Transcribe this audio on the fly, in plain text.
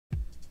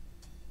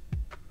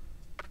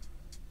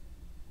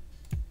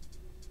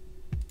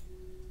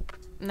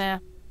Nah,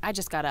 I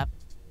just got up.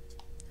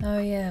 Oh,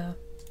 yeah.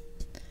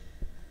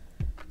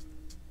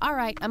 All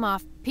right, I'm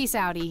off. Peace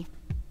outie.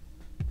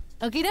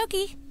 Okie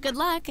dokie. Good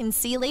luck and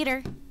see you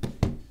later.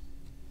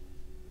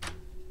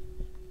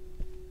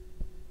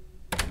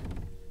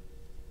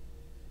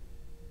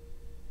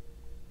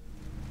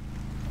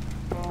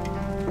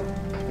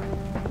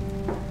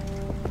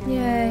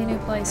 Yay, new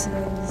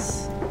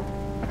places.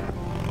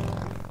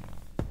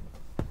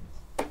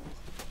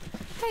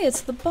 Hey,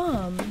 it's the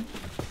bum.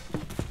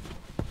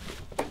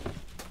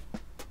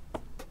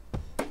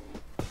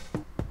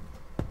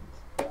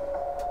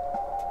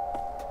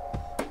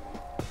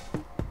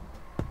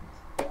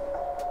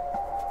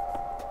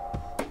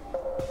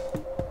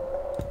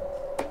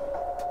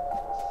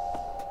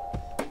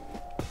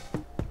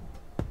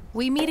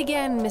 We meet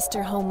again,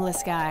 Mr.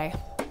 Homeless Guy.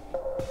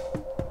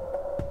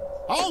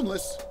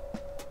 Homeless?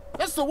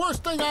 That's the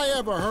worst thing I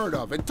ever heard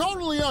of, and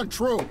totally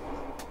untrue.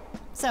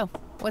 So,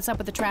 what's up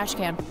with the trash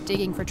can?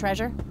 Digging for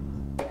treasure?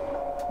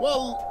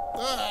 Well,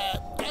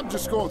 I'm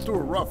just going through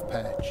a rough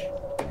patch.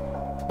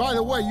 By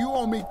the way, you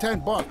owe me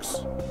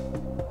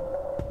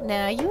 $10.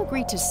 Nah, you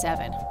agreed to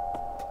 7.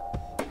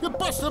 You're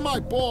busting my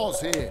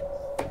balls here.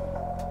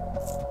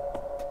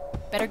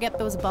 Better get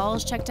those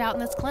balls checked out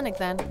in this clinic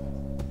then.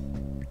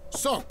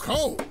 So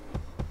cold.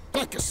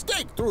 Like a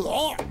stake through the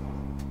heart.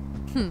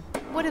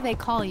 What do they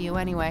call you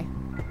anyway?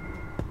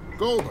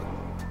 Goober.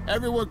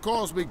 Everyone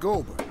calls me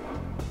Goober.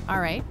 All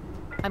right,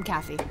 I'm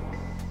Kathy.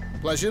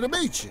 Pleasure to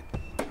meet you.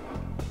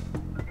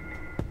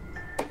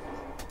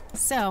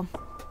 So,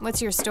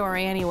 what's your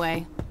story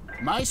anyway?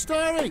 My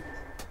story?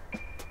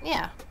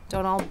 Yeah,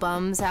 don't all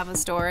bums have a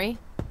story?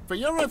 For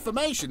your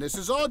information, this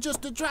is all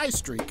just a dry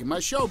streak in my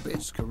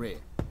showbiz career.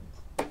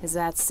 Is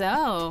that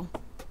so?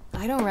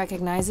 I don't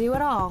recognize you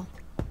at all.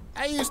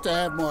 I used to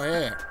have more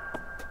hair.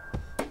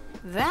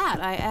 That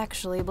I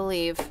actually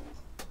believe.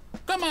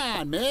 Come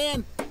on,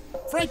 man.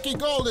 Frankie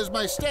Gold is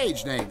my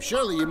stage name.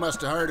 Surely you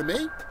must have heard of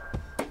me.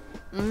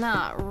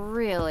 Not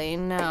really,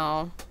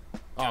 no.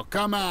 Oh,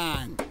 come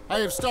on. I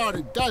have starred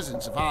in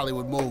dozens of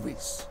Hollywood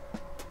movies.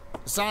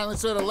 The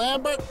Silence of the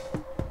Lambert,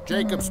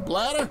 Jacob's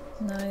Bladder,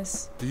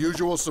 Nice. The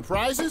Usual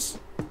Surprises,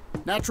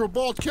 Natural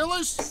Born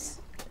Killers.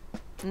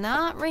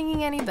 Not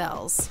ringing any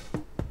bells.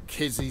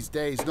 Kids these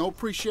days, no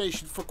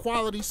appreciation for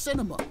quality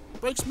cinema.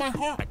 Breaks my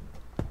heart.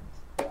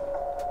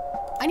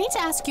 I need to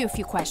ask you a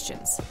few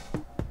questions.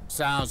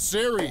 Sounds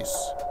serious.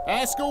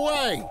 Ask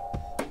away.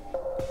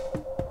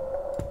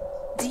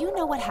 Do you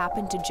know what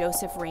happened to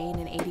Joseph Rain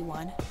in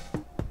 '81?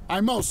 I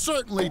most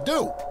certainly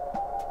do.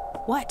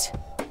 What?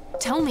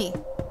 Tell me.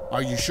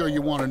 Are you sure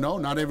you want to know?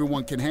 Not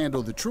everyone can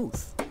handle the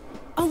truth.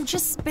 Oh,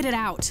 just spit it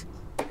out.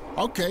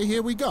 Okay,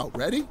 here we go.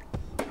 Ready?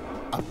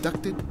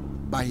 Abducted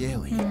by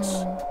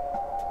aliens.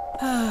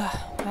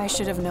 I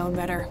should have known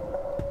better.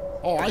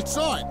 Oh, I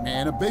saw it,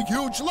 man. A big,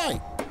 huge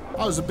light.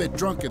 I was a bit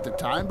drunk at the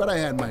time, but I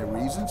had my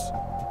reasons.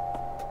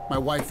 My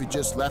wife had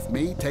just left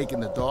me, taking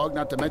the dog,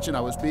 not to mention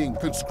I was being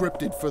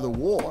conscripted for the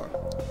war.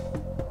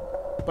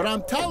 But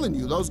I'm telling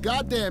you, those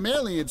goddamn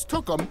aliens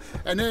took him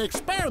and they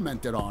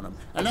experimented on him.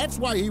 And that's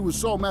why he was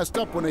so messed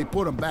up when they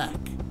put him back.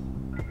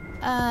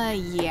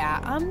 Yeah,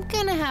 I'm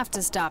gonna have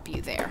to stop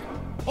you there.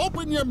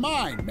 Open your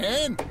mind,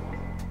 man.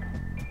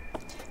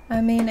 I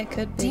mean, it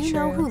could be Do you true.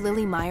 know who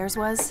Lily Myers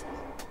was?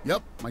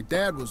 Yep, my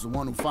dad was the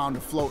one who found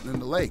her floating in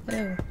the lake.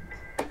 Ew.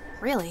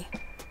 Really?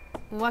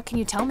 What can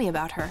you tell me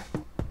about her?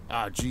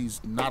 Ah, geez,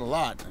 not a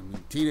lot. I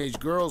mean, teenage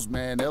girls,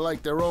 man, they're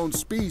like their own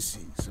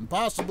species.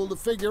 Impossible to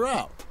figure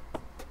out.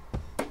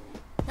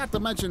 Not to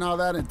mention how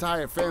that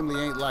entire family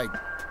ain't, like,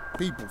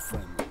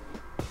 people-friendly.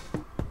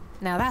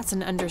 Now that's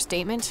an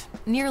understatement.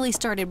 Nearly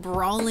started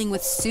brawling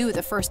with Sue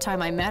the first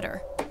time I met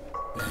her.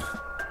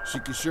 She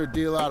could sure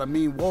deal out a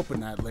mean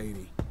whooping, that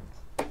lady.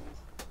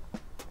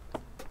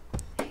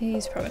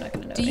 He's probably not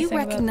gonna know Do you anything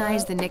about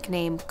recognize that. the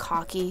nickname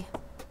Cocky?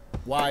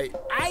 Why,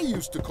 I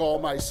used to call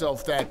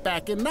myself that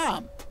back in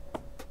Nam.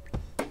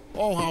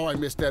 Oh, how I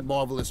miss that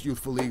marvelous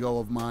youthful ego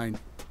of mine.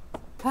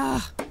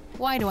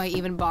 Why do I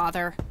even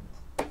bother?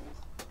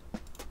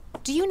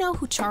 Do you know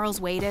who Charles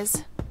Wade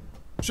is?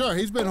 Sure,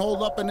 he's been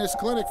holed up in this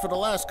clinic for the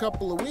last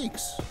couple of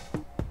weeks.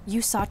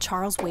 You saw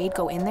Charles Wade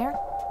go in there?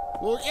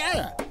 Well,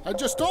 yeah, I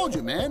just told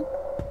you, man.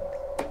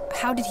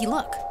 How did he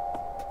look?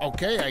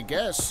 Okay, I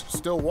guess.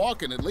 Still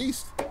walking, at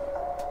least.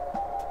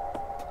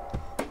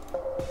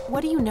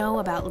 What do you know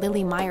about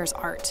Lily Myers'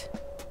 art?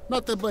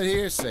 Nothing but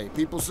hearsay.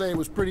 People say it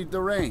was pretty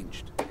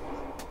deranged.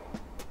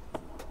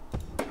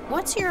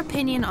 What's your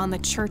opinion on the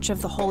Church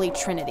of the Holy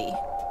Trinity?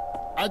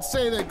 I'd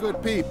say they're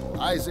good people.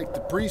 Isaac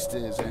the priest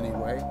is,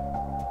 anyway.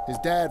 His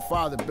dad,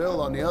 Father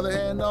Bill, on the other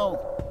hand, though,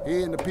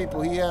 he and the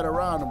people he had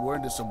around him were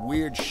into some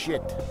weird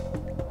shit.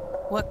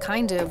 What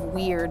kind of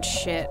weird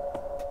shit?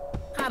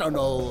 I don't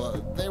know,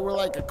 they were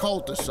like a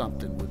cult or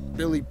something, with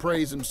Billy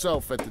Praise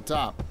himself at the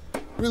top.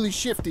 Really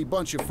shifty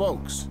bunch of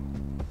folks.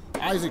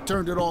 Isaac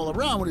turned it all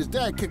around when his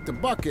dad kicked the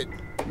bucket,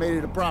 made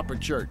it a proper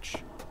church.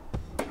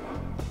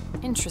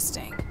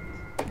 Interesting.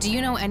 Do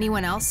you know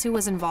anyone else who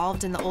was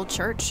involved in the old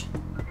church?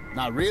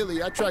 Not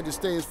really. I tried to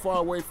stay as far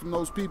away from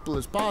those people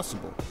as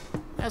possible.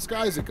 Ask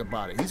Isaac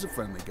about it. He's a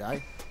friendly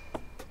guy.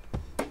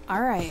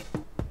 All right,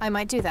 I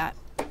might do that.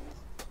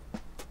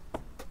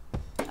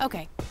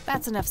 Okay,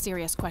 that's enough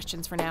serious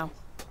questions for now.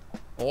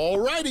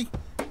 Alrighty.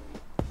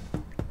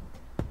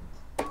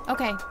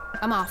 Okay,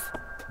 I'm off.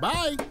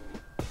 Bye.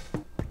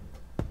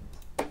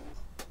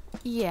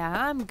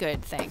 Yeah, I'm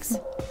good, thanks.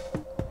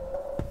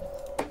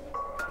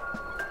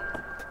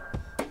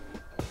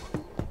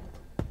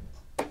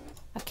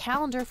 A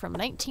calendar from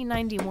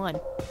 1991.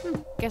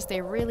 Guess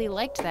they really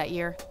liked that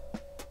year.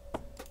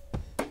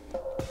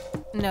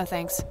 No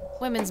thanks.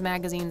 Women's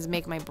magazines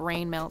make my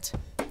brain melt.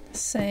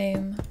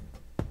 Same.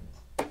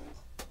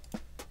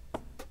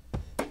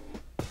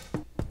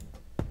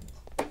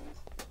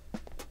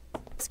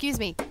 Excuse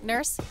me,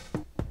 nurse?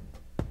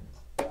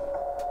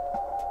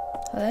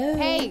 Hello?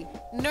 Hey,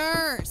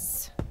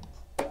 nurse!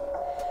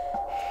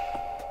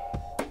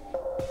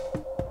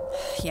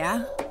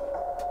 Yeah?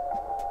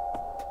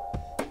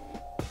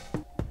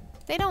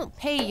 They don't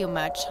pay you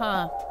much,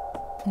 huh?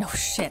 No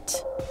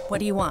shit. What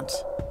do you want?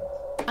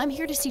 I'm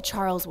here to see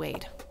Charles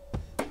Wade.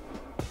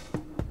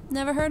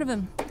 Never heard of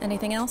him.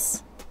 Anything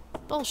else?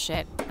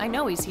 Bullshit. I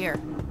know he's here.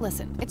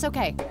 Listen, it's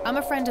okay. I'm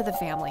a friend of the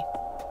family.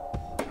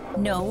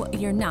 No,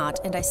 you're not,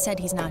 and I said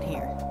he's not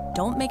here.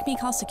 Don't make me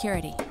call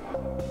security.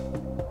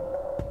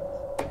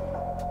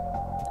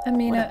 I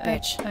mean, What a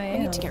bitch. I I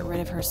am. need to get rid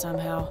of her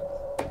somehow.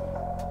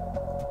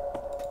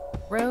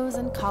 Rows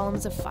and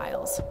columns of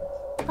files.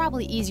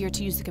 Probably easier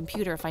to use the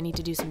computer if I need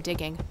to do some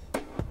digging.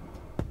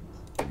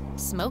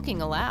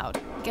 Smoking allowed.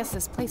 Guess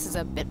this place is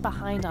a bit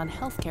behind on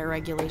healthcare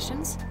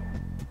regulations.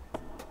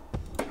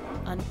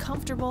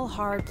 Uncomfortable,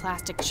 hard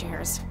plastic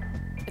chairs.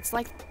 It's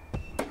like...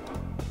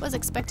 was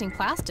expecting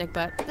plastic,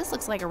 but this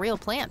looks like a real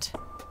plant.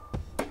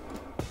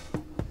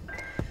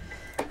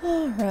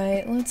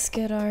 Alright, let's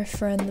get our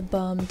friend the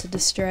bum to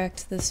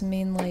distract this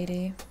mean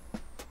lady.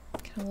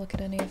 Can I look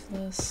at any of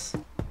this?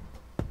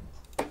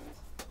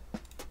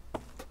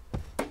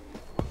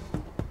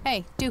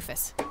 Hey,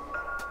 doofus.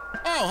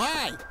 Oh,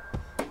 hi.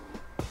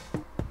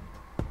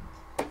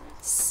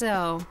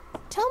 So,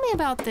 tell me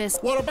about this.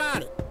 What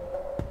about it?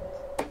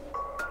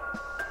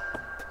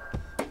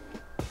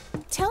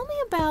 Tell me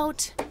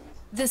about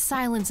the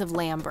silence of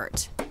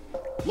Lambert.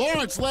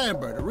 Lawrence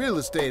Lambert, a real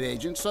estate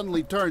agent,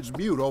 suddenly turns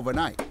mute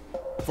overnight.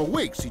 For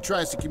weeks, he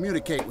tries to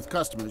communicate with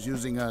customers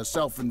using a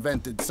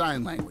self-invented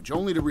sign language,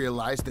 only to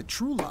realize that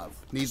true love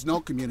needs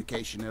no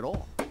communication at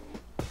all.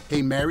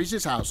 He marries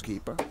his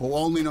housekeeper, who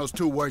only knows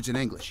 2 words in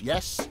English,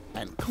 yes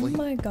and Oh clean.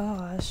 my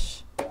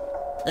gosh.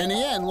 In the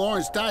end,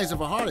 Lawrence dies of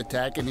a heart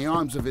attack in the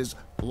arms of his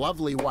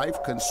lovely wife,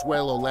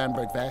 Consuelo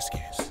Lambert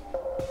Vasquez.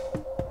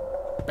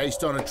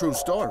 Based on a true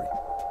story.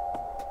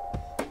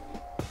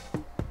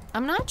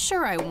 I'm not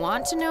sure I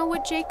want to know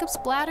what Jacob's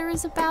Bladder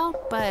is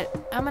about, but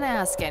I'm gonna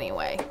ask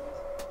anyway.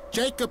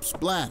 Jacob's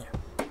Bladder.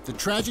 The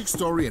tragic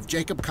story of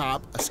Jacob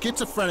Cobb, a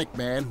schizophrenic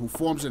man who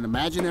forms an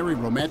imaginary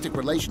romantic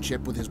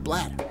relationship with his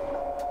bladder.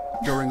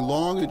 During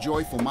long and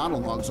joyful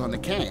monologues on the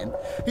can,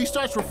 he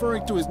starts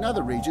referring to his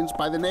nether regions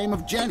by the name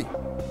of Jenny.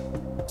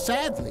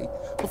 Sadly,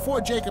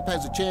 before Jacob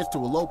has a chance to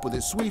elope with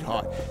his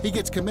sweetheart, he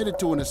gets committed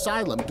to an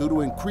asylum due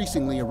to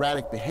increasingly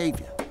erratic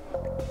behavior.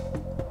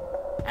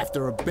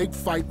 After a big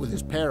fight with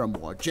his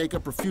paramour,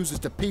 Jacob refuses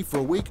to pee for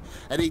a week,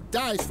 and he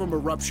dies from a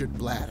ruptured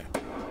bladder.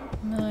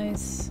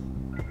 Nice.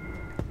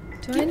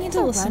 Do I Give me need the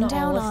to listen to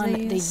rundown all of on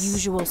these? the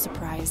usual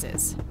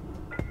surprises.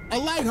 A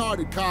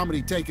lighthearted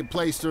comedy taking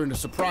place during the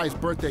surprise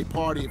birthday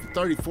party of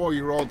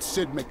 34-year-old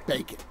Sid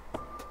McBacon.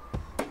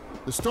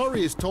 The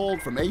story is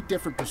told from 8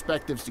 different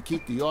perspectives to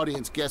keep the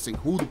audience guessing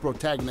who the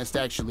protagonist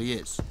actually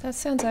is. That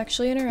sounds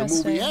actually The interesting.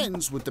 movie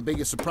ends with the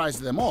biggest surprise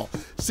of them all.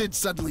 Sid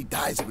suddenly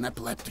dies of an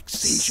epileptic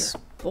seizure.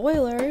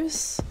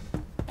 Spoilers.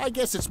 I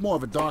guess it's more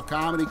of a dark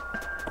comedy.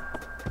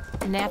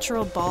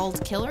 Natural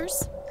bald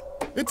killers?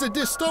 It's a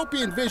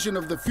dystopian vision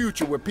of the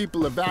future where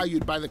people are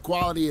valued by the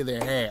quality of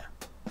their hair.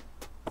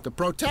 The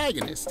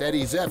protagonist,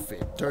 Eddie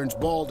Zephyr, turns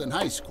bald in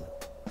high school.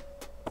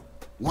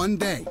 One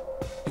day,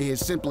 he has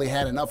simply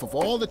had enough of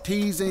all the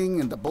teasing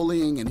and the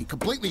bullying, and he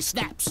completely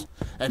snaps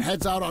and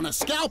heads out on a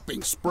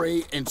scalping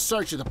spree in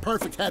search of the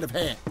perfect head of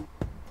hair.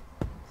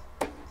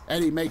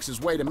 Eddie makes his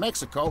way to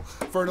Mexico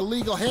for an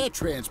illegal hair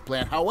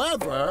transplant.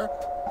 However,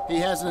 he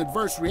has an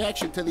adverse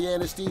reaction to the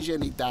anesthesia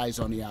and he dies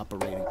on the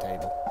operating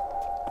table.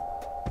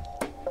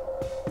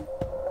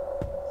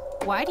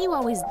 Why do you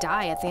always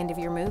die at the end of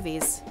your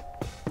movies?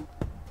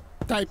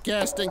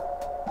 Typecasting.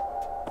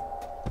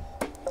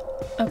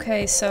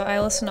 Okay, so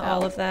I listened to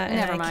all of that and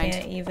never I mind.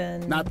 can't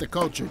even... Not the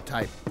cultured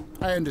type.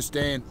 I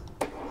understand.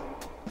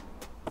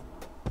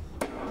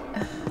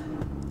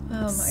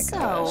 Oh my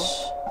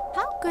gosh.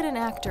 How good an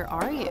actor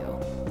are you?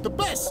 The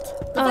best!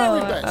 The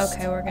very best!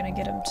 Okay, we're gonna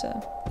get him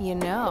to... You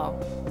know,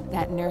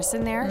 that nurse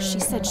in there, she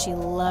said she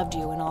loved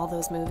you in all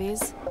those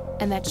movies,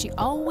 and that she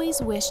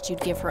always wished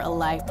you'd give her a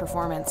live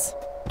performance.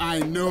 I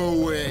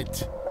knew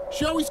it.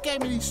 She always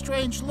gave me these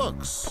strange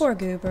looks. Poor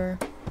Goober.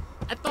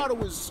 I thought it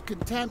was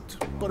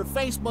contempt, but her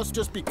face must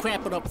just be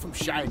crapping up from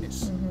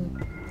shyness.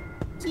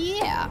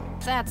 Yeah,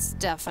 that's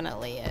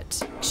definitely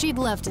it. She'd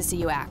love to see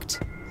you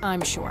act,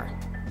 I'm sure.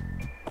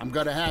 I'm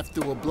gonna have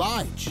to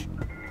oblige.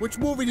 Which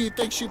movie do you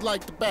think she'd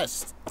like the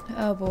best?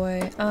 Oh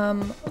boy.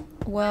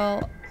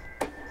 Well,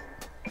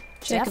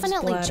 Jacob's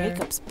Definitely Bladder.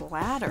 Jacob's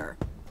Bladder.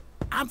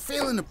 I'm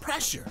feeling the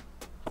pressure.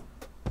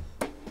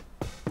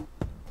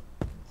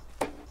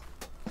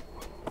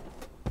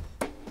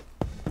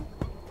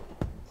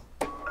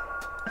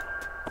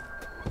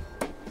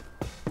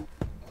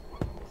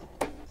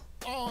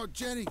 Oh,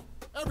 Jenny,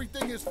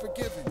 everything is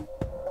forgiven.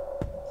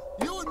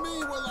 You and me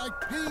were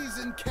like peas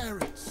and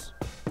carrots.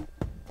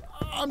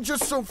 I'm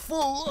just so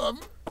full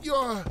of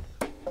your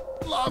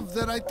love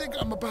that I think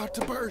I'm about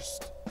to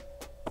burst.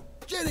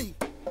 Jenny,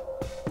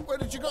 where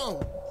did you go?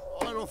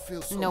 Oh, I don't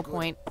feel so No good.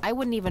 point. I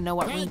wouldn't even know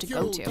what room to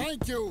go to.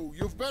 Thank you.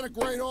 You've been a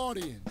great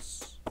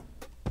audience.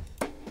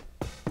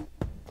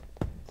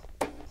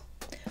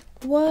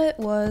 What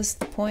was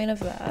the point of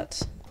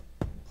that?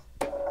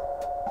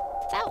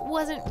 That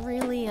wasn't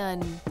really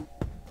an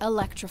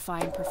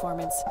electrifying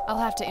performance. I'll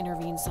have to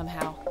intervene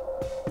somehow.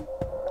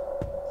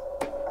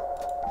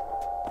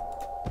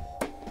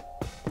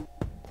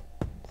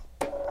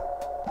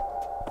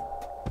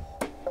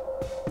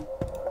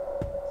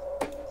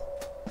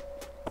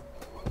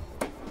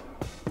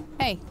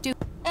 Hey, dude.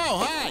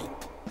 Oh, hi.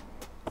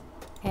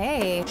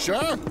 Hey.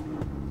 Sure.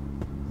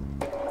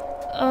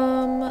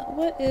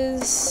 What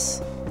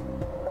is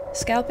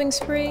scalping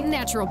spree?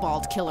 Natural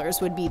bald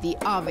killers would be the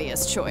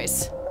obvious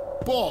choice.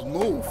 Bald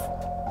move.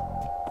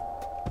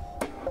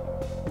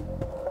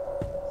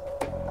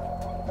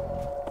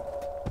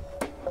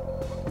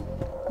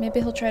 Maybe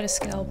he'll try to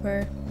scalp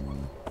her.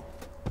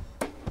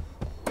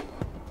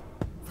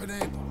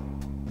 Fernando,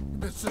 you've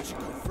been such a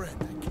good friend.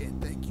 I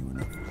can't thank you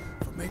enough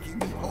for making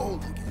me whole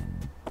again.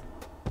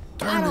 I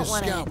Turn don't this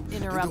wanna scalp into a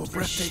interrupt the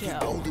breathtaking show.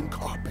 golden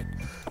carpet,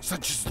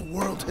 such as the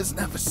world has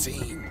never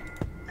seen.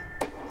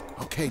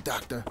 Okay,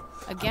 Doctor.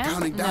 Again? I'm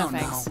counting No down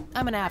thanks. now.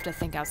 I'm gonna have to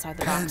think outside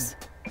the 10, box.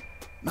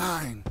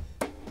 9,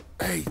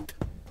 8,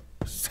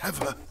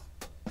 7,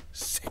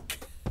 6.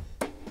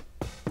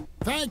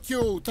 Thank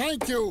you,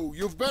 thank you.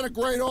 You've been a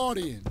great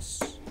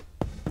audience.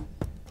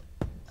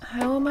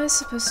 How am I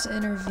supposed to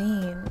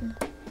intervene?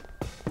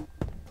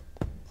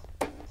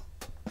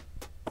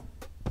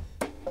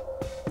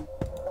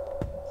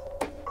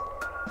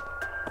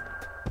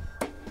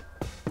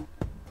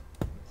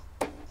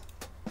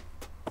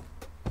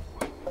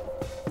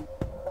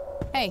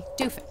 Hey,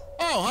 doofus.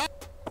 Oh, hi.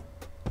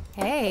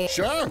 Hey.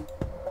 Sure.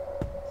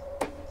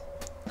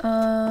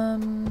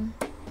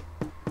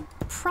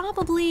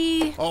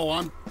 Probably. Oh,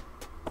 I'm...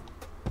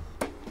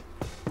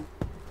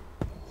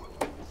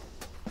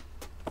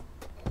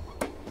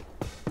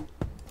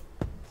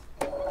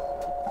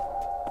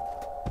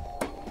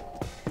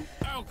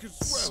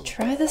 Let's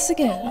try this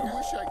again. I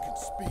wish I could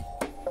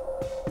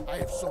speak. I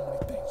have so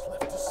many things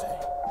left to say.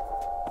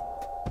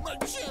 My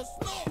chest,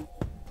 no!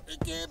 It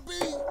can't be!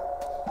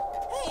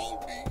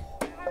 Hold me!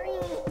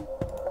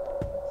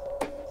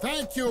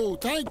 Thank you,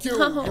 thank you!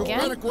 You've Again?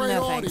 been a great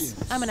No audience.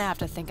 thanks. I'm gonna have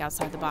to think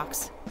outside the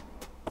box.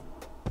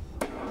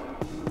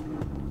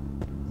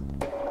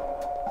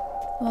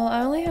 Well,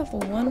 I only have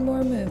one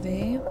more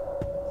movie.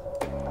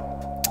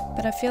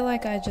 But I feel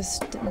like I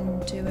just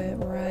didn't do it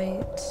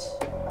right.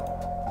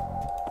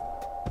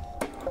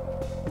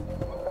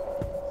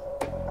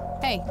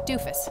 Hey,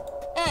 doofus.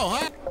 Oh,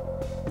 hi!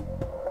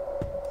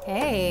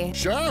 Hey.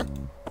 Sure.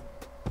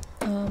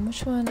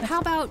 Which one? How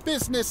about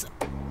Business.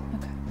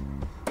 Okay.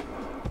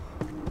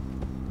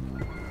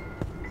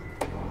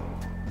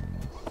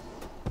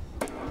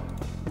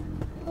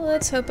 Well,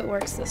 let's hope it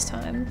works this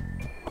time.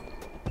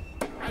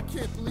 I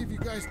can't believe you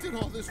guys did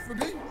all this for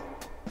me.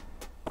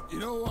 You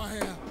know,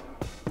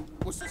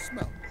 what's the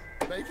smell?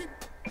 Bacon?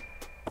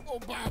 Oh,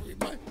 Bobby,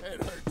 my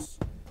head hurts.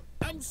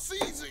 I'm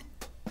seizing.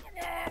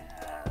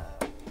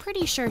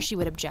 pretty sure she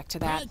would object to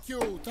that. Thank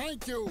you,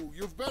 thank you.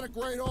 You've been a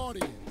great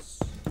audience.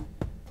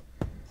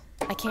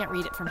 I can't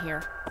read it from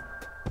here.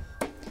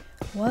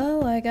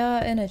 Well, I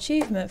got an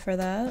achievement for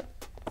that.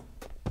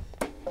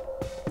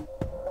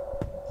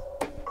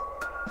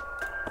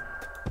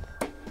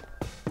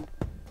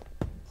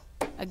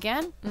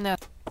 Again? No.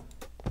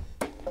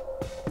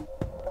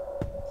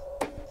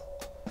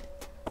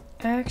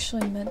 I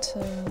actually meant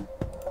to...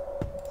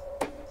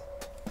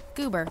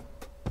 Goober,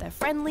 the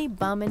friendly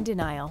bum in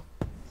denial.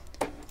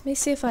 Let me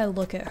see if I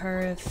look at her,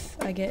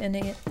 if I get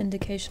any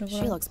indication of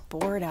what She looks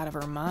bored out of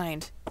her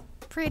mind.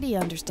 Pretty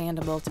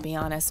understandable, to be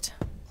honest.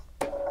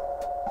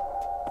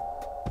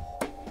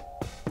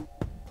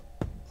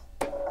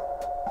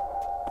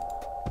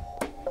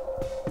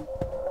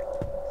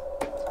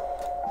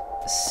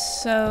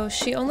 So,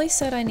 she only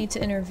said I need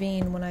to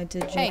intervene when I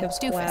did Hey, Jacob's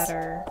doofus.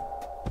 Bladder.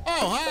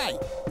 Oh, hi.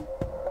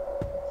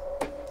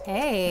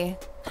 Hey,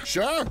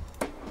 Sure.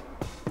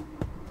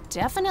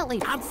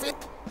 definitely. I'm fit.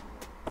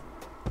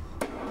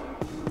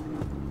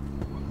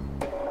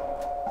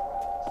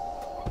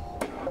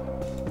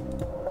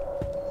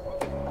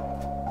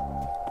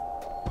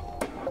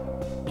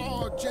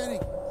 Oh, Jenny,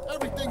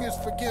 everything is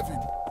forgiven.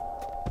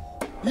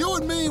 You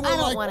and me were I don't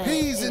like want to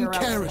peas and interrupt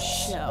the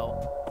carrots.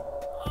 show.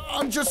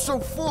 I'm just so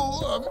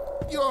full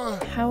of your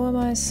How am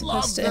I love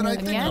supposed to that I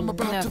interview? think I'm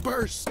Again? about No. to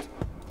burst.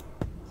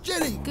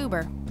 Jenny,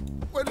 Goober.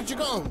 where did you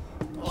go?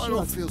 Oh, I She don't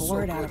looks feel so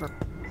bored good. out of her.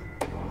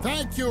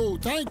 Thank you,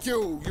 thank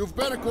you. You've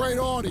been a great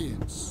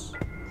audience.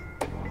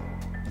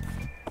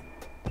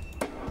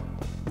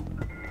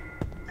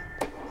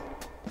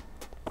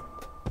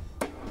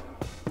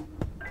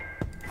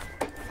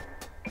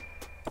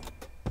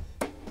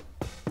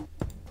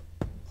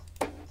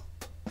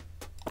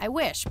 I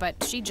wish,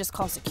 but she'd just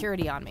call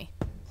security on me.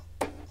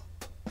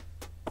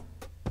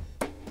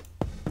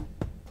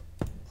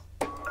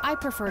 I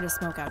prefer to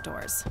smoke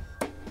outdoors.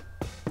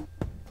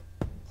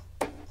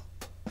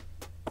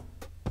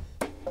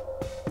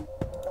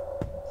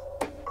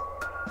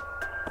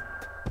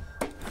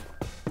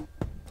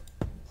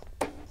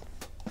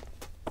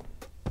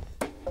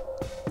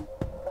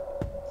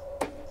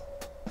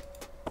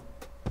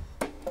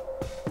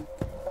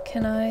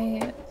 Can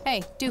I...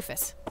 Hey,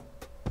 doofus.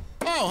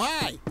 Oh,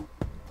 hi.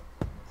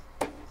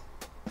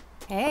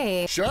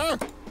 Hey, Sure.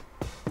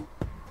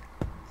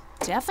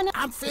 definitely.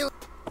 I'm feeling.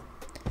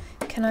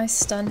 Can I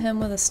stun him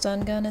with a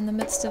stun gun in the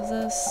midst of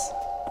this?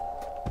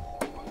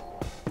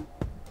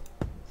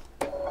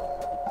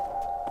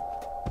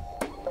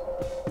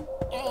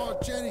 Oh,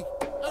 Jenny,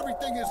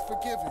 everything is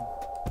forgiven.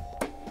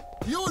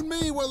 You and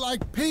me were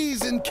like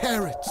peas and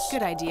carrots.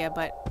 Good idea,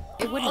 but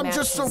it wouldn't I'm match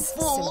just so his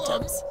full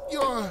symptoms. of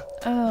your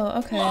Oh,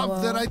 okay, love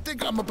well... that I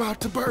think I'm about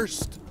to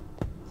burst.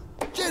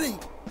 Jenny,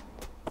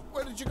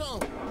 where did you go?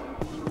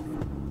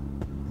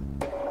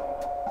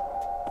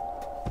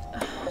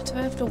 Do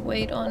I have to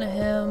wait on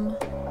him?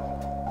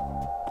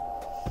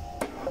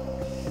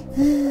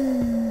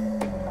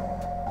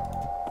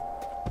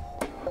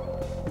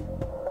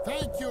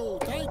 Thank you,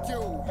 thank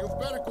you. You've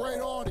been a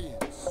great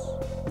audience.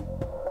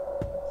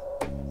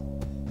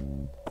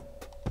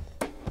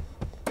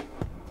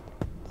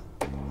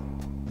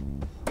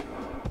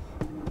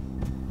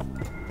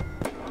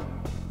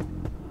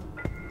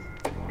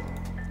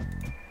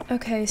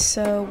 Okay,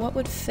 so what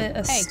would fit a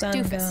Hey, stun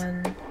doofus.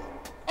 gun?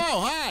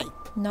 Oh, hi.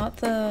 Not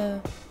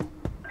the...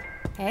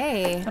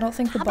 Hey, I don't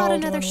think the how about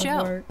bald another one show?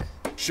 would work.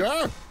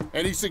 Sure.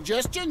 Any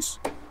suggestions?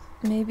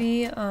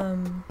 Maybe,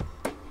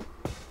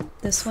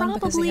 this one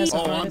because he has a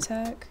Probably- heart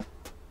attack?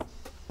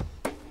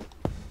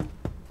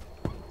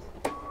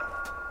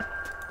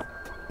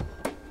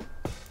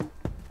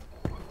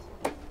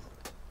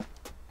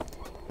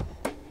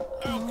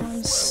 Oh,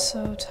 I'm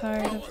so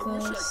tired of I wish I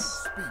could this.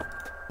 speak.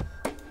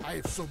 I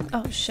have so many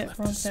Oh, things shit, left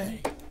wrong to say.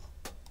 thing.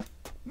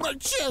 My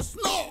chest,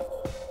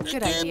 no. It good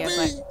can't idea, be.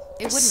 but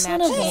it wouldn't Son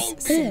match of a his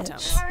bitch.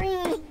 symptoms.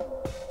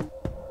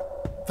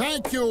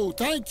 Thank you,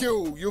 thank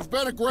you. You've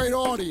been a great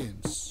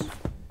audience.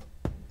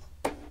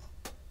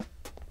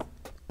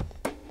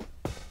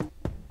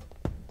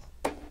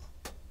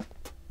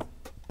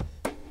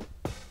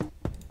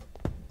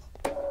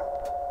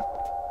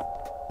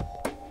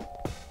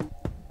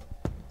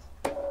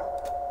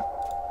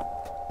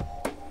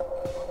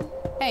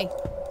 Hey.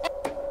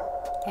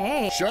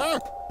 Hey, Oh. Sure.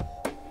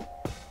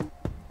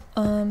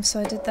 So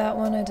I did that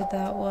one, I did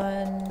that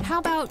one. how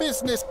about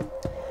Business.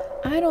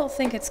 I don't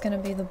think it's gonna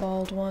be the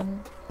bald one,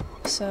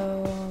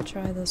 so I'll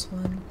try this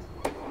one.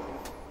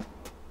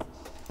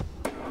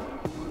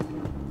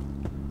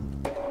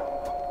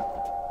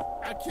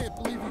 I can't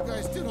believe you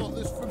guys did all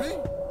this for me.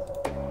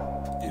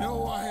 You know,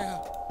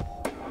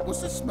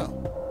 what's this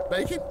smell?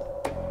 Bacon?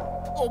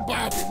 Oh,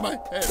 Bob in my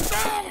head.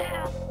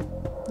 Ah!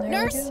 There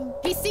Nurse? we go.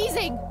 He's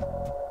seizing!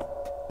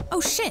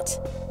 Oh shit!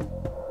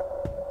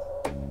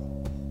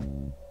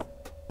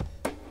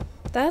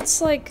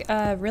 That's like,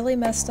 really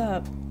messed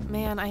up.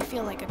 Man, I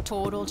feel like a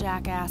total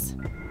jackass.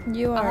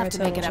 You are I'll a have to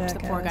total make it up to the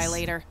poor guy jackass.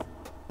 later.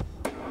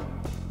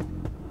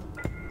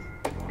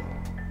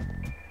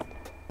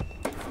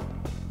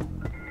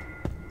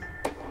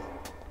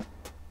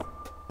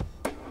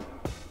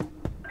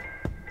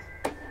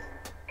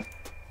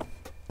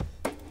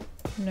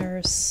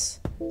 Nurse.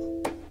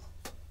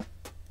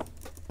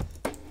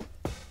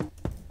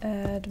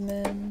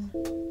 Admin.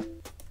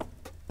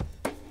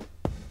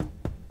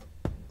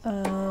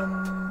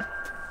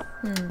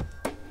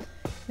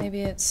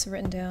 Maybe it's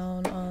written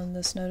down on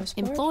this notice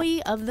board?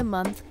 Employee of the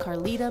month,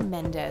 Carlita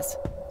Mendez.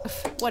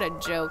 What a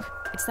joke.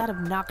 It's that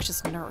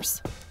obnoxious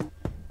nurse.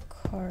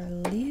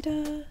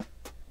 Carlita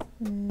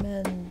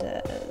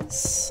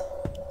Mendez.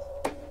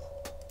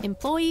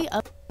 Employee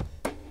of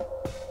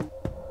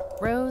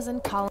Rose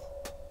and Colin.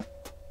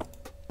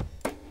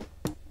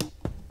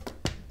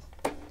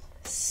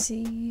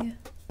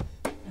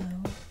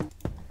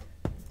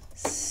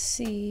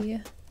 C.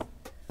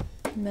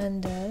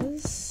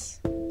 Mendez.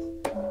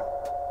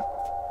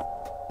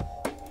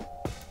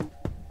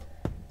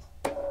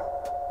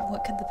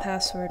 What could the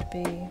password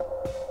be?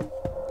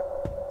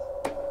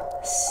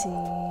 C.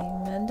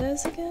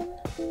 Mendez again?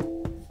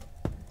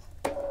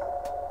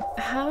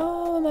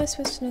 How am I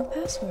supposed to know the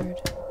password?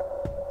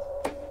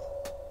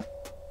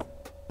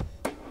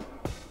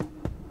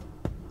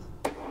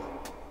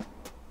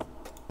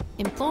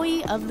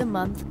 Employee of the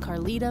Month,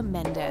 Carlita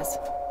Mendez.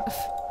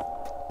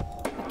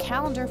 A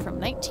calendar from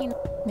 19...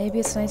 Maybe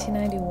it's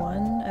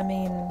 1991? I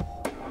mean,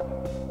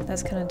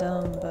 that's kind of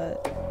dumb,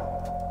 but...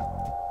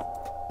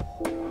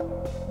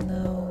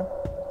 No.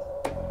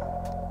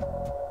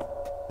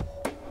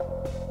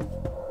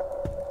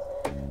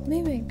 Let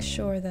me make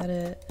sure that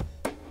it...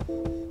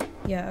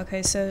 Yeah,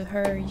 okay, so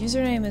her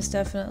username is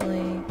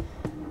definitely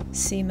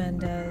C.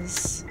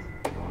 Mendez.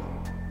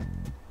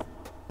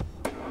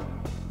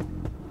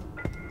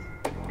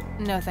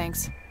 No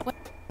thanks. What?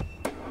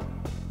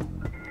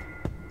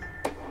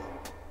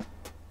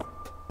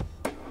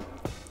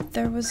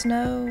 There was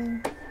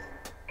no...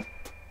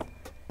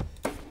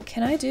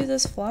 Can I do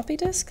this floppy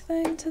disk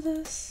thing to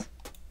this?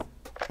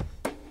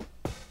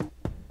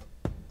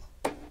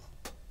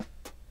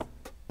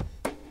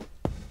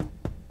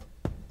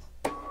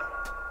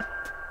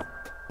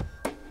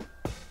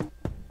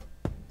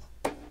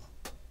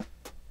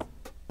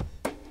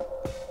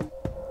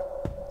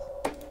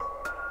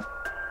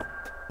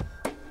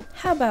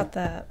 How about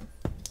that?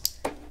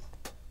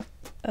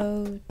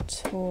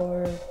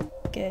 Otorgador.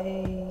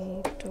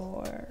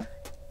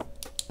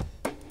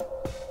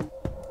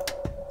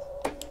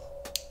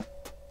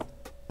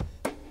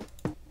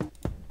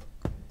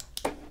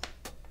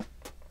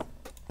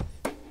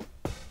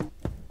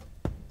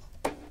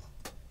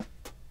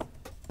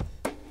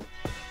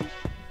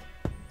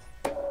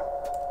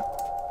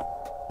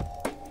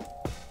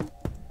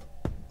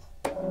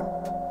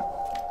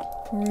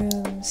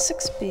 Room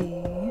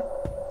 6B.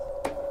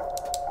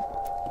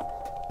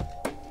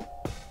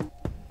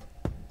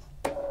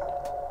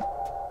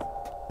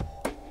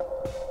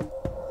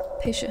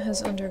 Patient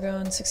has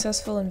undergone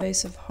successful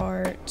invasive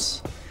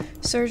heart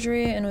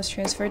surgery and was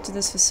transferred to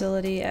this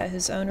facility at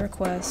his own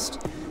request.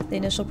 The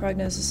initial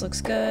prognosis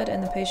looks good,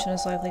 and the patient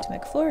is likely to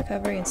make a full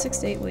recovery in 6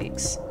 to 8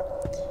 weeks.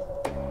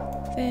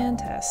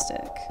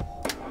 Fantastic.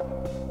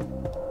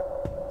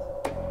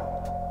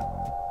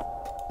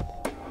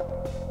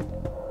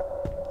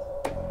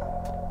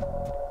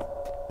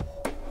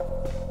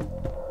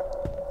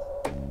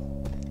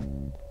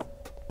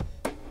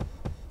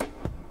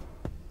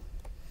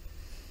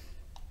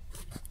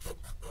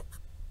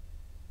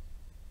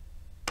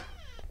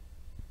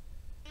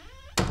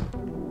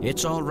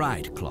 It's all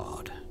right,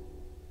 Claude.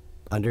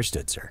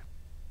 Understood, sir.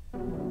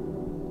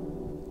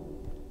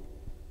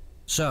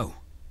 So,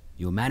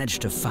 you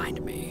managed to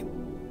find me.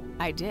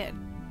 I did.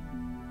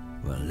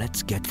 Well,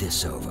 let's get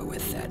this over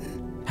with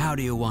then. How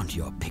do you want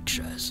your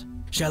pictures?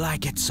 Shall I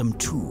get some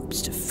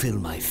tubes to fill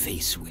my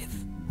face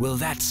with? Will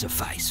that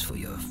suffice for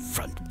your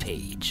front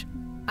page?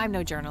 I'm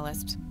no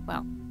journalist.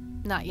 Well,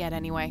 not yet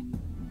anyway.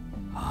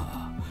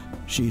 Ah,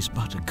 she's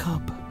but a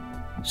cub.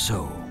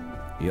 So,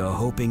 you're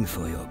hoping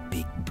for your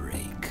big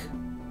break.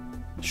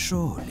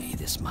 Surely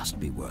this must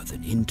be worth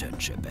an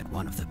internship at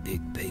one of the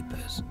big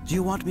papers. Do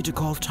you want me to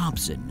call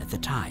Thompson at the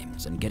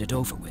Times and get it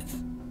over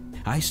with?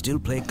 I still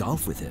play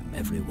golf with him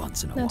every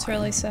once in a while. That's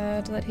really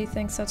sad that he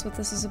thinks that's what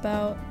this is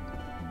about.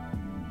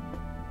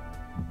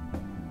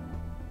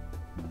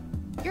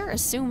 You're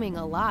assuming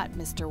a lot,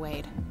 Mr.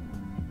 Wade.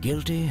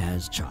 Guilty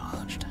as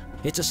charged.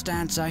 It's a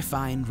stance I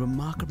find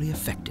remarkably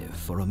effective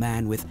for a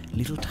man with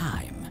little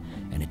time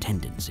and a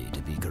tendency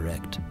to be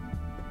correct.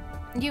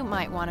 You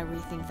might want to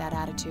rethink that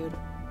attitude.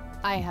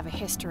 I have a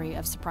history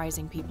of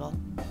surprising people.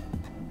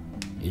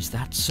 Is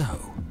that so?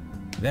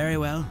 Very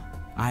well.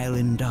 I'll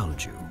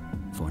indulge you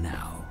for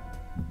now.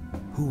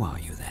 Who are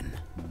you then?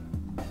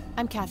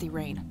 I'm Kathy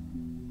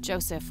Rain.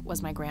 Joseph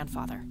was my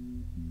grandfather.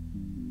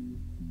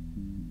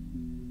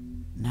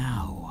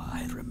 Now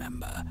I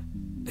remember.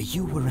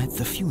 You were at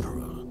the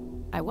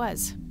funeral. I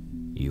was.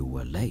 You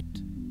were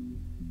late.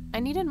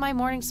 I needed my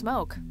morning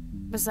smoke.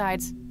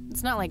 Besides,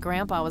 it's not like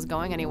Grandpa was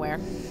going anywhere.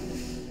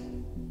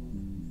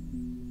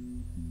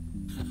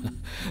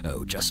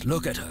 Oh, just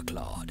look at her,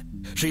 Claude.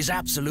 She's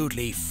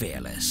absolutely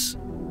fearless.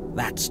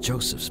 That's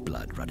Joseph's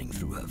blood running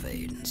through her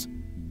veins.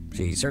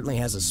 She certainly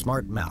has a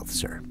smart mouth,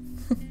 sir.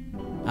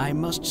 I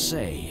must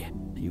say,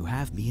 you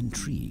have me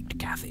intrigued,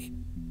 Kathy.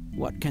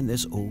 What can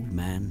this old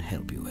man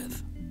help you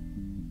with?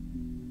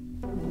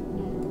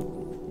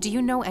 Do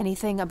you know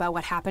anything about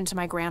what happened to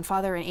my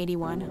grandfather in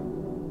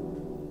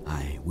 '81?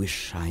 I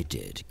wish I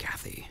did,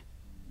 Kathy.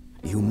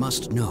 You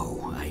must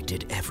know I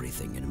did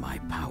everything in my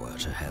power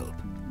to help.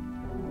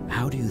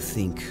 How do you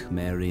think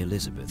Mary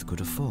Elizabeth could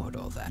afford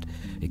all that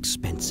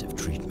expensive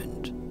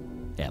treatment?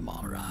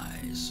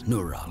 MRIs,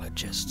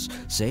 neurologists,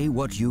 say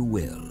what you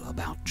will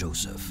about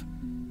Joseph.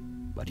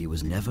 But he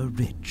was never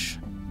rich.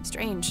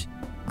 Strange.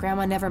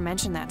 Grandma never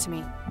mentioned that to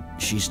me.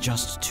 She's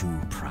just too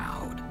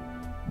proud.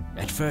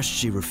 At first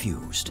she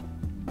refused.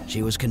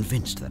 She was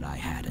convinced that I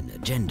had an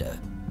agenda,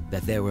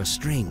 that there were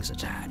strings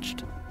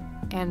attached.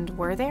 And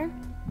were there?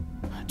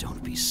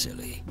 Don't be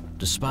silly.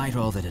 Despite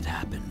all that had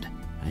happened,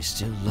 I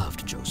still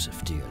loved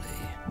Joseph dearly.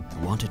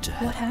 Wanted to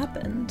help. What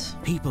happened?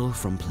 People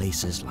from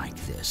places like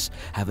this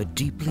have a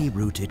deeply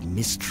rooted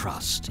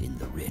mistrust in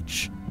the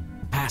rich,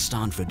 passed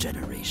on for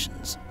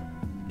generations.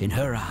 In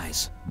her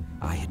eyes,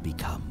 I had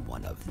become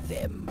one of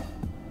them.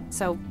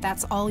 So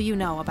that's all you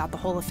know about the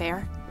whole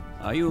affair?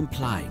 Are you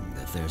implying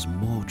that there's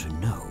more to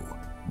know?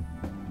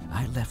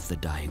 I left the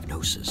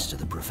diagnosis to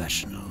the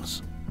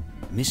professionals.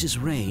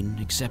 Mrs. Rain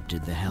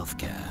accepted the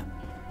healthcare,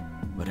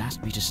 but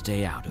asked me to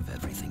stay out of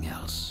everything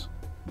else.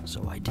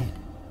 So I did.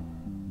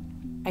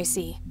 I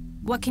see.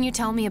 What can you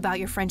tell me about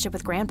your friendship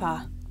with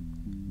Grandpa?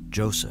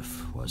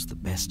 Joseph was the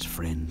best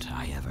friend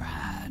I ever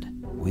had.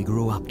 We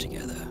grew up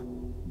together,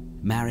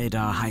 married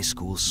our high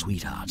school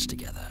sweethearts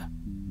together,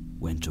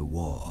 went to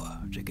war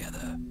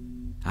together.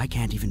 I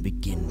can't even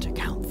begin to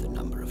count the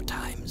number of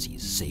times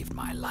he's saved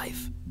my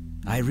life.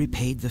 I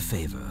repaid the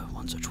favor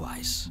once or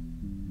twice,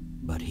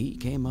 but he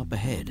came up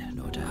ahead,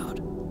 no doubt.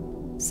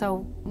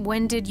 So,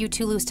 when did you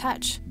two lose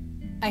touch?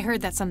 I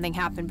heard that something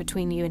happened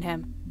between you and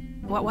him.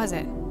 What was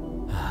it?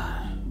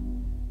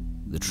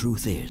 The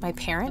truth is... My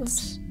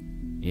parents?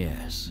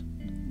 Yes.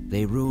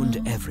 They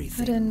ruined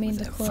everything I didn't mean with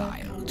to their click.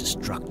 vile,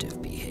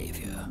 destructive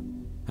behavior.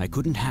 I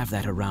couldn't have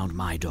that around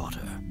my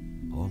daughter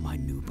or my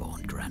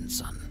newborn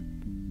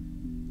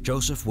grandson.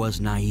 Joseph was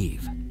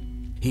naive.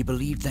 He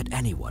believed that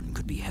anyone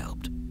could be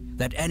helped,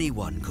 that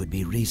anyone could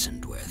be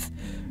reasoned with,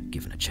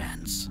 given a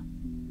chance.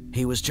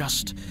 He was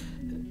just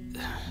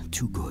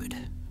too good,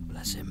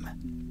 bless him.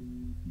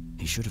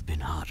 He should have been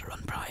harder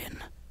on Brian,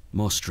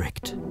 more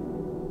strict.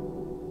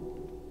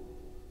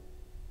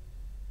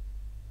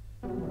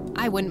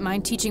 I wouldn't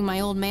mind teaching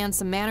my old man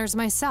some manners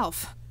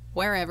myself,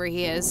 wherever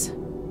he is.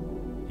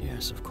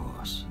 Yes, of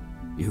course.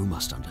 You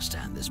must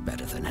understand this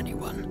better than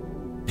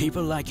anyone.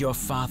 People like your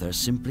father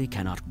simply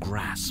cannot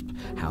grasp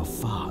how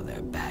far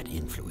their bad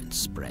influence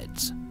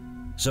spreads.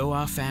 So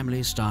our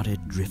family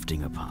started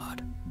drifting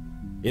apart.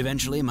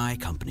 Eventually, my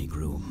company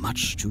grew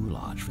much too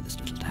large for this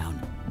little town,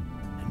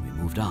 and we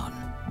moved on.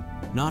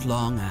 Not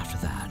long after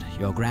that,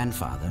 your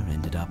grandfather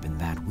ended up in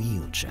that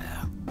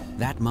wheelchair.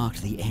 That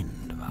marked the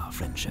end of our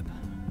friendship,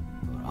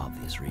 for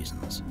obvious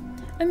reasons.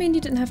 I mean,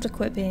 you didn't have to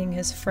quit being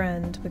his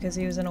friend because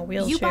he was in a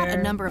wheelchair. You bought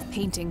a number of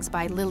paintings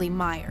by Lily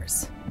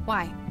Myers.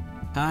 Why?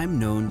 I'm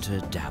known to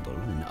dabble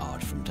in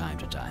art from time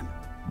to time.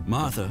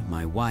 Martha,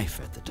 my wife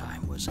at the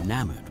time, was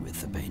enamored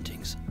with the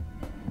paintings.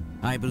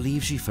 I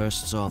believe she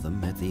first saw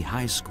them at the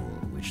high school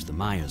which the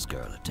Myers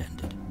girl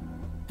attended.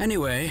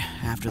 Anyway,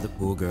 after the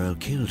poor girl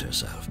killed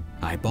herself,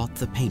 I bought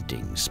the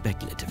paintings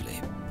speculatively.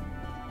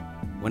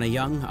 When a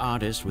young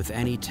artist with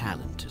any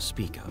talent to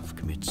speak of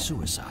commits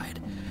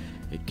suicide,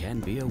 it can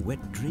be a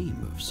wet dream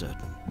of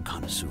certain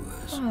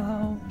connoisseurs.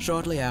 Oh.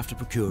 Shortly after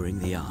procuring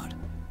the art,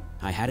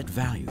 I had it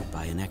valued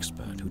by an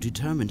expert who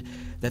determined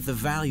that the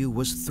value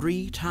was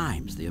 3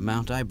 times the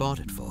amount I bought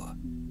it for.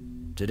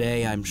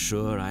 Today, I'm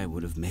sure I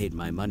would have made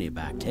my money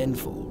back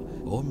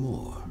tenfold or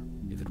more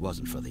if it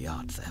wasn't for the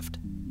art theft.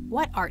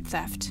 What art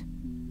theft?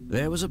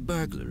 There was a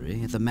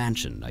burglary at the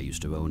mansion I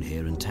used to own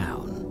here in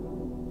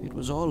town. It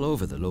was all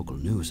over the local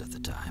news at the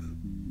time.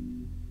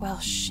 Well,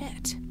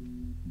 shit.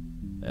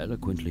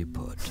 Eloquently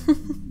put.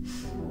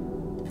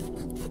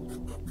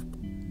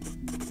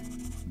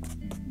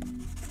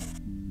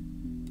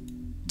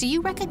 Do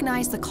you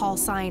recognize the call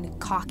sign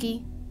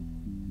Cocky?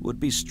 Would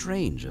be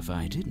strange if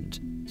I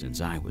didn't,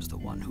 since I was the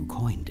one who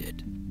coined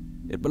it.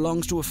 It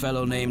belongs to a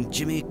fellow named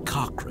Jimmy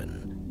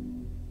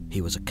Cochran.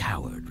 He was a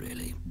coward,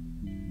 really.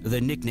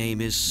 The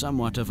nickname is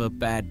somewhat of a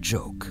bad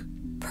joke.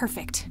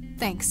 Perfect.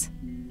 Thanks.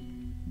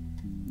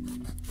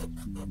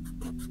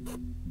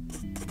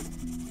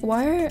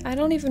 I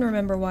don't even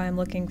remember why I'm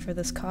looking for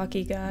this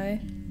cocky guy.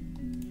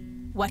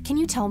 What can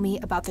you tell me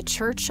about the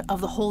Church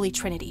of the Holy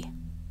Trinity?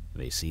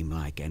 They seem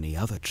like any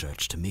other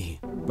church to me.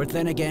 But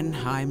then again,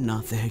 I'm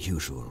not their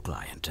usual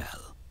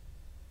clientele.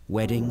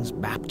 Weddings,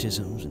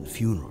 baptisms, and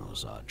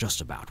funerals are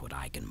just about what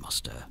I can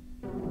muster.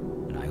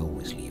 And I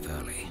always leave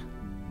early.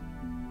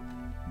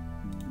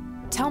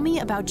 Tell me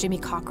about Jimmy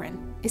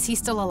Cochran. Is he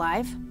still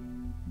alive?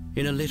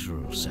 In a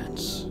literal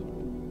sense,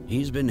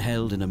 he's been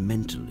held in a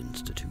mental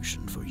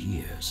institution for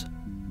years.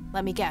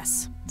 Let me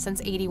guess.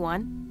 Since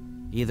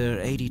 81? Either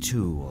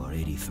 82 or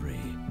 83.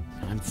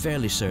 I'm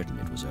fairly certain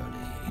it was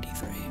early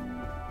 83.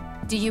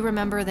 Do you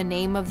remember the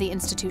name of the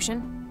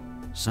institution?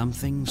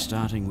 Something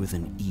starting with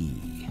an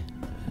E.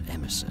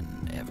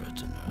 Emerson,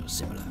 Everton, or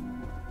similar.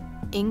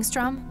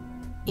 Ingstrom?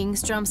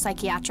 Ingstrom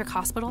Psychiatric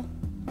Hospital?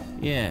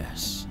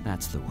 Yes,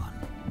 that's the one.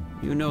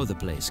 You know the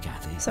place,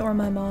 Kathy. Is that where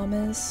my mom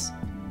is?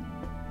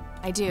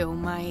 I do.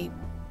 My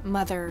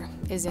mother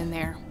is in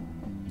there.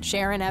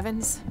 Sharon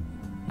Evans?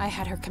 I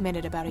had her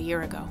committed about a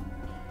year ago.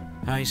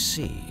 I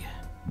see.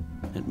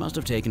 It must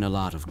have taken a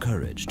lot of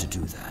courage to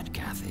do that,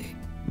 Kathy.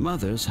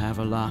 Mothers have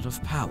a lot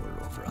of power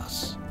over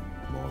us.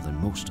 More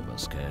than most of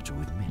us care to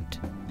admit.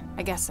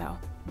 I guess so.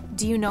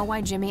 Do you know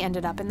why Jimmy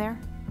ended up in there?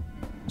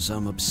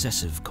 Some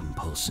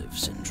obsessive-compulsive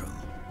syndrome.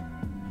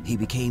 He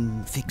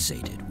became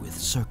fixated with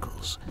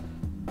circles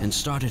and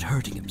started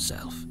hurting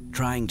himself,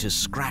 trying to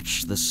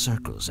scratch the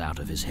circles out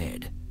of his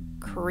head.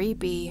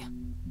 Creepy.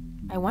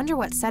 I wonder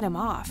what set him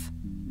off.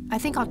 I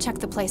think I'll check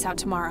the place out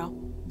tomorrow.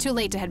 Too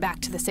late to head back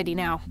to the city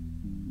now.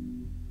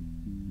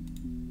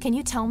 Can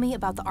you tell me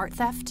about the art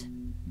theft?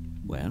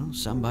 Well,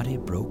 somebody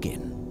broke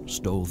in,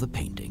 stole the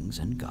paintings,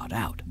 and got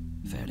out.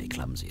 Fairly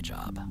clumsy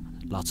job.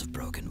 Lots of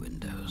broken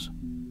windows.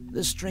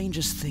 The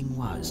strangest thing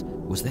was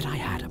that I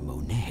had a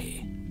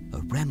Monet,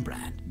 a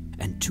Rembrandt,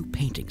 and 2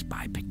 paintings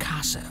by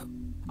Picasso,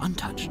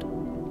 untouched.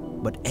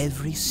 But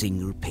every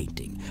single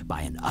painting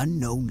by an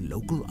unknown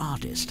local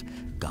artist,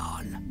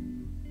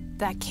 gone.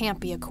 That can't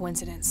be a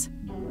coincidence.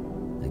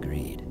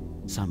 Agreed.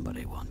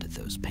 Somebody wanted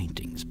those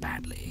paintings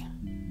badly.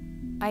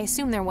 I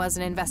assume there was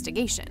an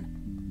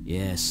investigation.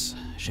 Yes,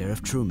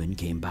 Sheriff Truman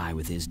came by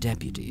with his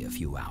deputy a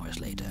few hours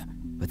later,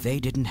 but they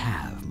didn't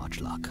have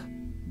much luck.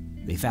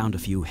 They found a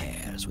few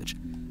hairs, which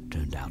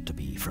turned out to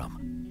be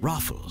from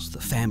Ruffles,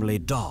 the family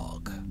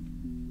dog.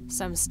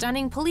 Some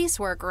stunning police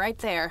work right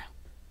there.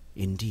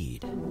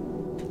 Indeed.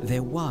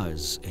 There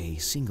was a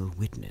single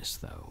witness,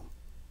 though,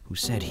 who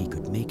said he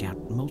could make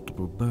out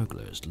multiple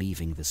burglars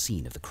leaving the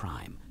scene of the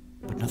crime,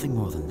 but nothing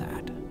more than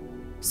that.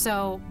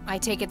 So, I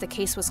take it the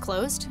case was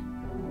closed?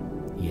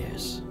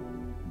 Yes.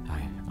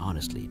 I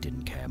honestly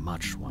didn't care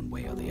much one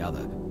way or the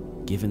other,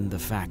 given the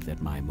fact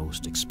that my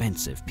most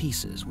expensive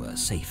pieces were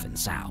safe and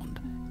sound.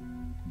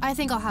 I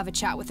think I'll have a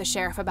chat with the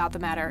sheriff about the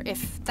matter,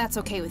 if that's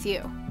okay with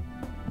you.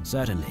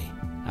 Certainly.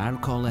 I'll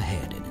call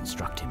ahead and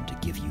instruct him to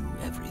give you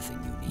everything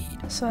you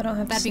need. So I don't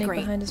have to That'd be sneak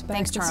great. behind his back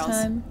Thanks, this Charles.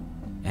 time?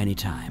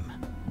 Anytime.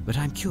 But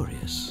I'm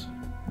curious,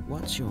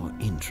 what's your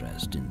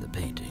interest in the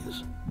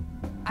paintings?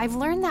 I've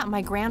learned that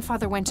my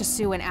grandfather went to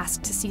Sioux and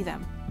asked to see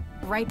them,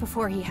 right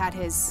before he had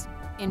his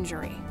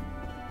injury.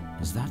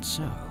 Is that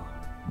so?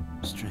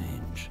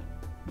 Strange.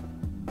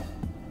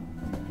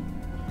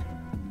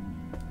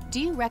 Do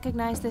you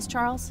recognize this,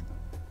 Charles?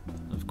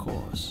 Of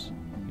course.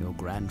 Your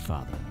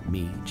grandfather,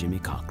 me, Jimmy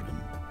Cochran,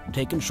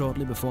 taken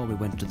shortly before we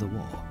went to the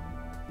war.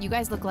 You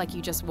guys look like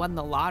you just won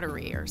the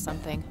lottery or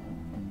something.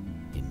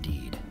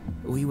 Indeed.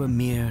 We were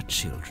mere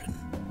children,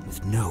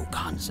 with no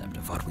concept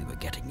of what we were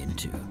getting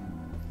into.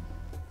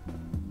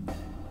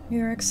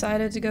 You're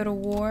excited to go to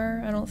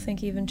war? I don't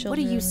think even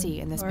children you see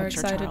in this are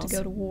picture, excited Charles? to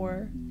go to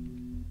war.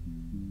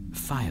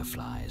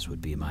 Fireflies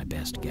would be my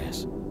best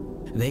guess.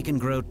 They can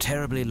grow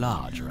terribly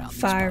large around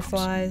these bombs.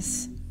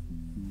 Fireflies.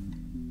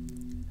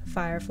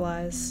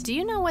 Fireflies. Do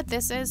you know what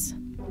this is?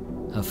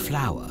 A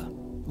flower.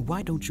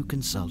 Why don't you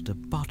consult a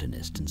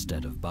botanist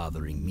instead of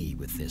bothering me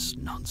with this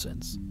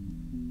nonsense?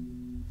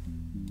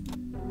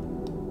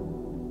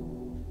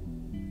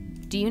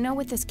 Do you know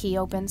what this key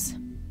opens?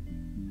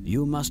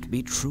 You must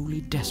be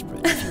truly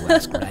desperate if you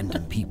ask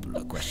random people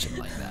a question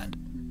like that.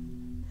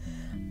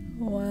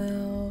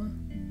 Wow.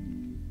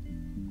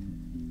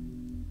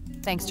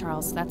 Thanks,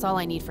 Charles. That's all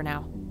I need for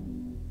now.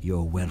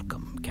 You're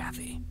welcome,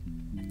 Kathy.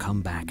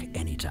 Come back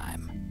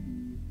anytime.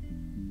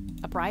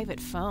 A private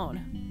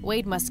phone.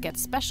 Wade must get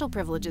special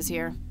privileges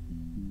here.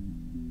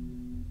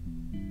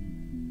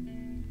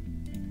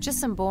 Just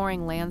some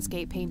boring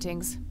landscape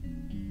paintings.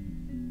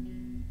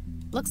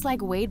 Looks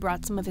like Wade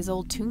brought some of his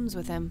old tunes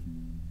with him.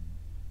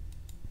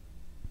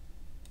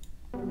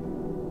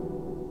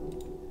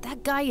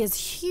 That guy is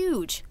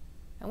huge.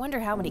 I wonder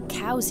how many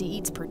cows he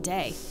eats per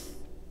day.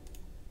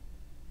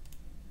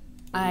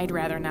 I'd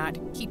rather not.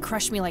 He'd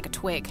crush me like a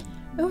twig.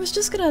 I was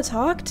just gonna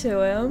talk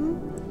to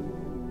him.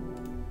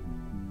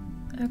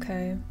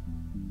 Okay.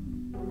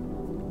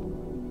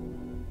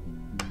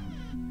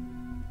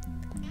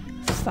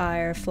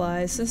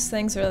 Fireflies. These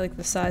things are like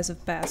the size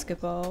of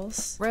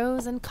basketballs.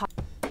 Rose and